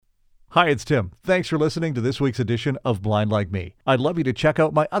Hi, it's Tim. Thanks for listening to this week's edition of Blind Like Me. I'd love you to check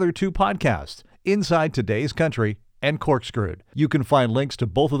out my other two podcasts, Inside Today's Country and Corkscrewed. You can find links to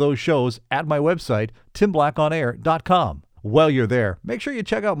both of those shows at my website, timblackonair.com. While you're there, make sure you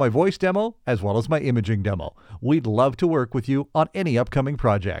check out my voice demo as well as my imaging demo. We'd love to work with you on any upcoming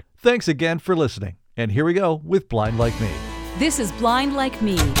project. Thanks again for listening. And here we go with Blind Like Me. This is Blind Like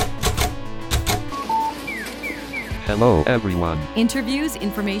Me. Hello, everyone. Interviews,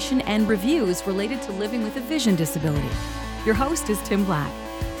 information, and reviews related to living with a vision disability. Your host is Tim Black.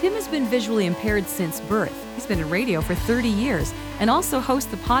 Tim has been visually impaired since birth. He's been in radio for 30 years and also hosts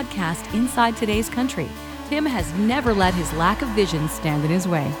the podcast Inside Today's Country. Tim has never let his lack of vision stand in his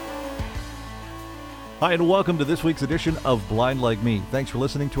way. Hi, and welcome to this week's edition of Blind Like Me. Thanks for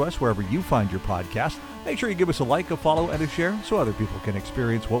listening to us wherever you find your podcast. Make sure you give us a like, a follow, and a share so other people can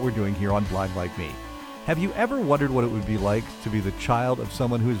experience what we're doing here on Blind Like Me. Have you ever wondered what it would be like to be the child of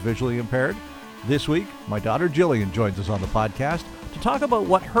someone who is visually impaired? This week, my daughter Jillian joins us on the podcast to talk about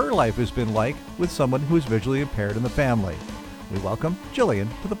what her life has been like with someone who is visually impaired in the family. We welcome Jillian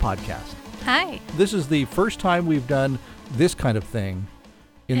to the podcast. Hi. This is the first time we've done this kind of thing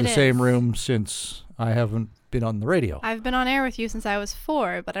in the same room since I haven't been on the radio. I've been on air with you since I was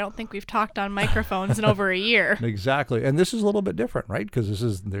 4, but I don't think we've talked on microphones in over a year. Exactly. And this is a little bit different, right?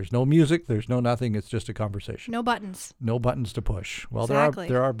 Because there's no music, there's no nothing, it's just a conversation. No buttons. No buttons to push. Well, exactly.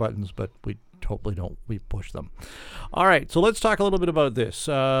 there are buttons, but we totally don't. We push them. All right, so let's talk a little bit about this.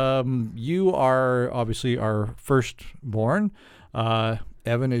 You are obviously our firstborn.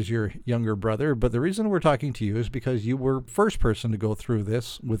 Evan is your younger brother, but the reason we're talking to you is because you were first person to go through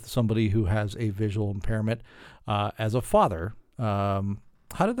this with somebody who has a visual impairment as a father. How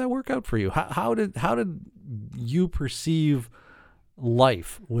did that work out for you? How did you perceive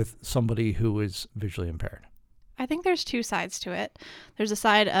life with somebody who is visually impaired? I think there's two sides to it. There's a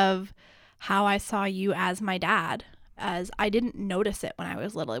side of how I saw you as my dad, as I didn't notice it when I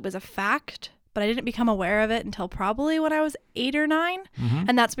was little. It was a fact, but I didn't become aware of it until probably when I was 8 or 9. Mm-hmm.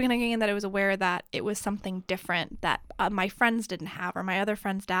 And that's beginning that I was aware that it was something different that my friends didn't have, or my other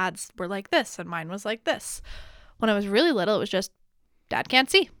friends' dads were like this and mine was like this. When I was really little, it was just, Dad can't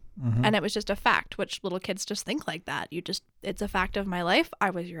see. Mm-hmm. And it was just a fact, which little kids just think like that. It's a fact of my life. I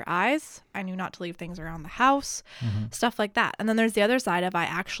was your eyes. I knew not to leave things around the house, stuff like that. And then there's the other side of I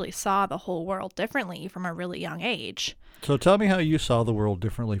actually saw the whole world differently from a really young age. So tell me how you saw the world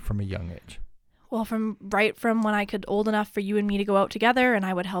differently from a young age. Well, from when I could old enough for you and me to go out together and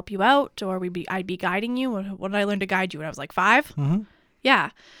I would help you out, or I'd be guiding you. When did I learn to guide you? When I was like 5? Mm-hmm.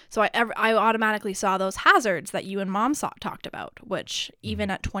 Yeah. So I automatically saw those hazards that you and Mom talked about, which even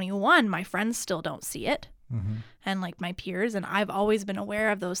at 21, my friends still don't see it. Mm-hmm. And like my peers, and I've always been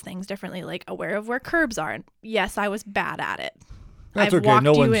aware of those things differently, like aware of where curbs are. And yes, I was bad at it. That's okay.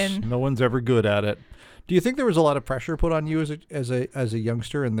 No one's ever good at it. Do you think there was a lot of pressure put on you as a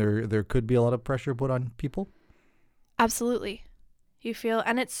youngster, and there could be a lot of pressure put on people? Absolutely. You feel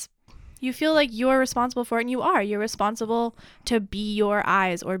like you're responsible for it, and you're responsible to be your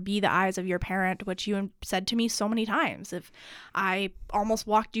eyes or be the eyes of your parent, which you said to me so many times. If I almost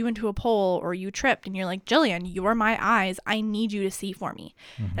walked you into a pole or you tripped and you're like, Jillian, you're my eyes. I need you to see for me.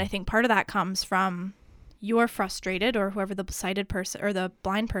 Mm-hmm. And I think part of that comes from you're frustrated, or whoever the sighted person or the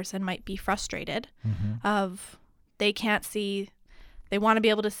blind person might be frustrated of they can't see. They want to be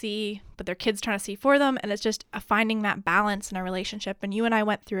able to see, but their kid's trying to see for them. And it's just finding that balance in a relationship. And you and I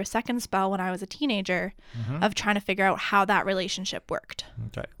went through a second spell when I was a teenager of trying to figure out how that relationship worked.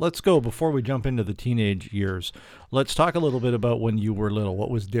 Okay. Let's go, before we jump into the teenage years, let's talk a little bit about when you were little. What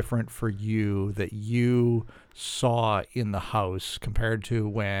was different for you that you saw in the house compared to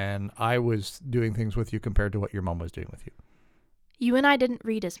when I was doing things with you compared to what your mom was doing with you? You and I didn't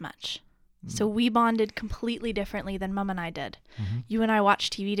read as much. So we bonded completely differently than Mom and I did. Mm-hmm. You and I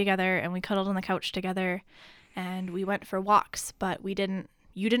watched TV together, and we cuddled on the couch together, and we went for walks, but you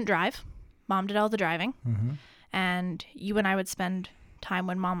didn't drive. Mom did all the driving. Mm-hmm. And you and I would spend time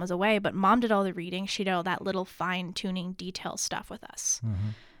when Mom was away, but Mom did all the reading. She did all that little fine-tuning detail stuff with us. Mm-hmm.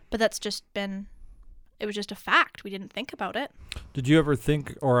 But that's just it was just a fact. We didn't think about it. Did you ever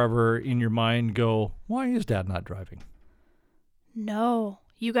think, or ever in your mind go, why is Dad not driving? No.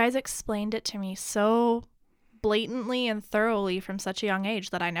 You guys explained it to me so blatantly and thoroughly from such a young age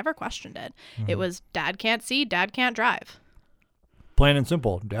that I never questioned it. Mm-hmm. It was, Dad can't see, Dad can't drive. Plain and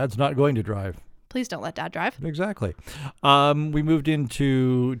simple. Dad's not going to drive. Please don't let Dad drive. Exactly. We moved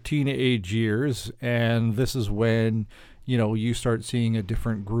into teenage years, and this is when, you start seeing a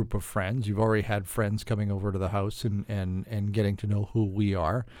different group of friends. You've already had friends coming over to the house and getting to know who we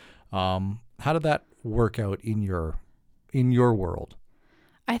are. How did that work out in your world?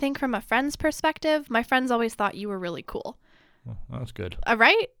 I think from a friend's perspective, my friends always thought you were really cool. Well, that's good.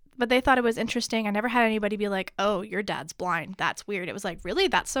 Right? But they thought it was interesting. I never had anybody be like, oh, your dad's blind. That's weird. It was like, really?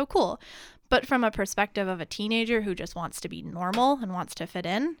 That's so cool. But from a perspective of a teenager who just wants to be normal and wants to fit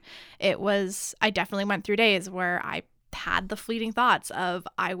in, I definitely went through days where I had the fleeting thoughts of,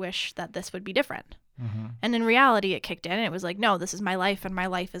 I wish that this would be different. Mm-hmm. And in reality, it kicked in and it was like, no, this is my life and my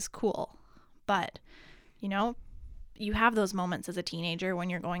life is cool. But, you have those moments as a teenager when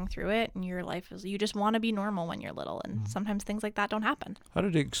you're going through it and your life is, you just want to be normal when you're little. And sometimes things like that don't happen. How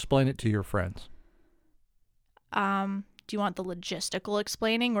did you explain it to your friends? Do you want the logistical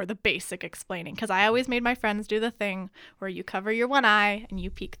explaining or the basic explaining? Because I always made my friends do the thing where you cover your one eye and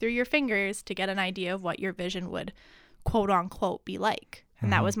you peek through your fingers to get an idea of what your vision would quote unquote be like.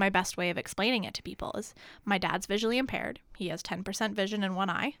 And that was my best way of explaining it to people is my dad's visually impaired. He has 10% vision in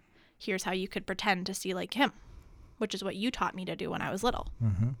one eye. Here's how you could pretend to see like him, which is what you taught me to do when I was little.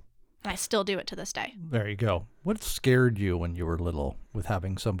 Mm-hmm. And I still do it to this day. There you go. What scared you when you were little with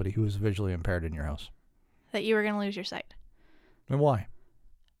having somebody who was visually impaired in your house? That you were going to lose your sight. And why?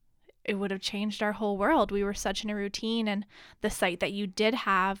 It would have changed our whole world. We were such in a routine, and the sight that you did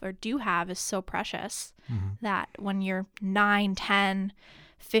have or do have is so precious that when you're 9, 10,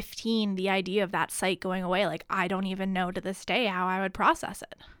 15, the idea of that sight going away, like I don't even know to this day how I would process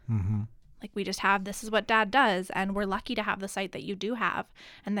it. Mm-hmm. Like we just have, this is what dad does, and we're lucky to have the sight that you do have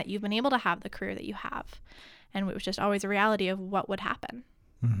and that you've been able to have the career that you have. And it was just always a reality of what would happen.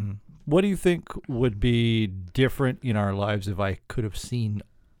 Mm-hmm. What do you think would be different in our lives if I could have seen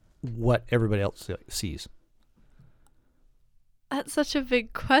what everybody else sees? That's such a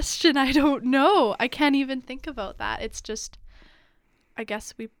big question. I don't know. I can't even think about that. It's just, I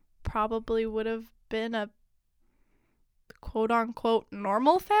guess we probably would have been a quote unquote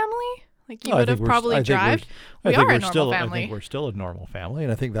normal family. Like you would have probably drived. We are a normal family. I think we're still a normal family.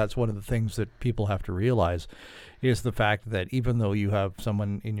 And I think that's one of the things that people have to realize is the fact that even though you have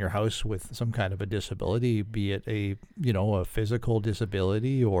someone in your house with some kind of a disability, be it a physical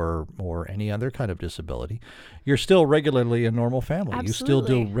disability or any other kind of disability, you're still regularly a normal family. Absolutely. You still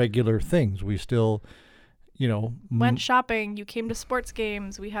do regular things. We still, went shopping. You came to sports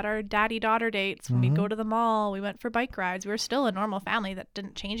games. We had our daddy-daughter dates. When we go to the mall, we went for bike rides. We were still a normal family that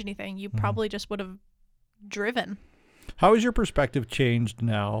didn't change anything. You probably just would have driven. How has your perspective changed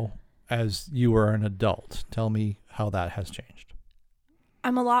now as you are an adult? Tell me how that has changed.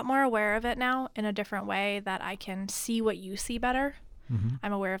 I'm a lot more aware of it now in a different way that I can see what you see better. Mm-hmm.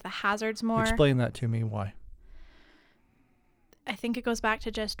 I'm aware of the hazards more. Explain that to me. Why? I think it goes back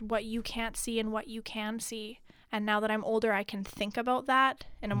to just what you can't see and what you can see. And now that I'm older, I can think about that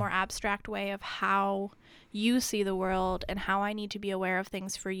in a more abstract way of how you see the world and how I need to be aware of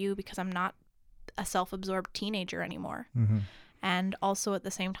things for you because I'm not a self-absorbed teenager anymore. Mm-hmm. And also at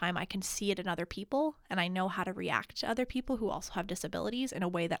the same time, I can see it in other people and I know how to react to other people who also have disabilities in a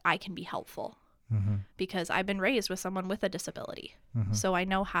way that I can be helpful. Mm-hmm. Because I've been raised with someone with a disability. Mm-hmm. So I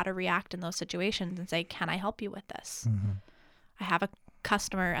know how to react in those situations and say, can I help you with this? Mm-hmm. I have a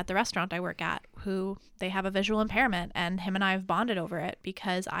customer at the restaurant I work at who they have a visual impairment and him and I have bonded over it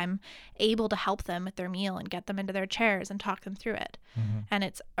because I'm able to help them with their meal and get them into their chairs and talk them through it. Mm-hmm. And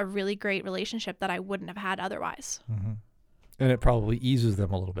it's a really great relationship that I wouldn't have had otherwise. Mm-hmm. And it probably eases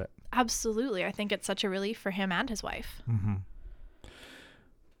them a little bit. Absolutely. I think it's such a relief for him and his wife. Mm-hmm.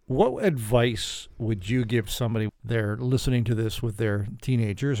 What advice would you give somebody they're listening to this with their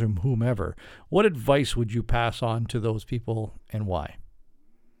teenagers or whomever? What advice would you pass on to those people and why?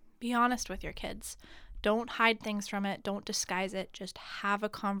 Be honest with your kids. Don't hide things from it. Don't disguise it. Just have a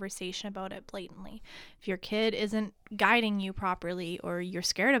conversation about it blatantly. If your kid isn't guiding you properly or you're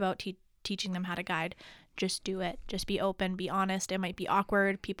scared about teaching them how to guide, just do it. Just be open, be honest. It might be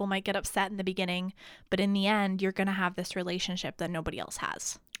awkward. People might get upset in the beginning, but in the end, you're going to have this relationship that nobody else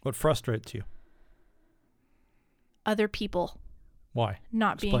has. What frustrates you? Other people. Why?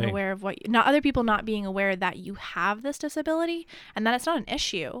 Being aware of other people not being aware that you have this disability and that it's not an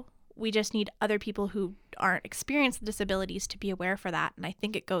issue. We just need other people who aren't experienced the disabilities to be aware for that. And I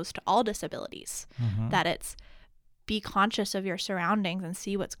think it goes to all disabilities, that it's be conscious of your surroundings and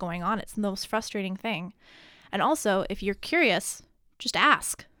see what's going on. It's the most frustrating thing. And also, if you're curious, just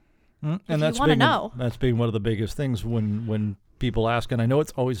ask. And that's you want to know. That's been one of the biggest things when people ask, and I know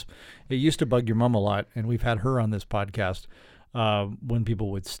it used to bug your mom a lot, and we've had her on this podcast, when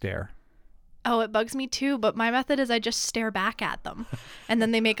people would stare. Oh, it bugs me too, but my method is I just stare back at them. And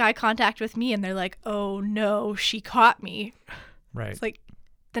then they make eye contact with me and they're like, oh no, she caught me. Right. It's like,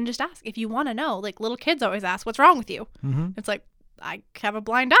 then just ask. If you want to know, like little kids always ask, what's wrong with you? Mm-hmm. It's like, I have a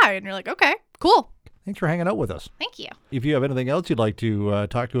blind eye. And you're like, okay, cool. Thanks for hanging out with us. Thank you. If you have anything else you'd like to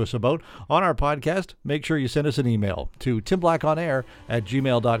talk to us about on our podcast, make sure you send us an email to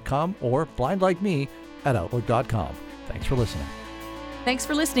timblackonair@gmail.com or blindlikeme@outlook.com. Thanks for listening. Thanks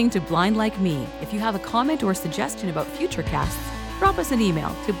for listening to Blind Like Me. If you have a comment or suggestion about future casts, drop us an email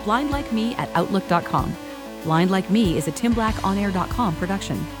to blindlikeme@outlook.com. Blind Like Me is a timblackonair.com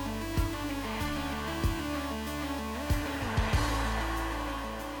production.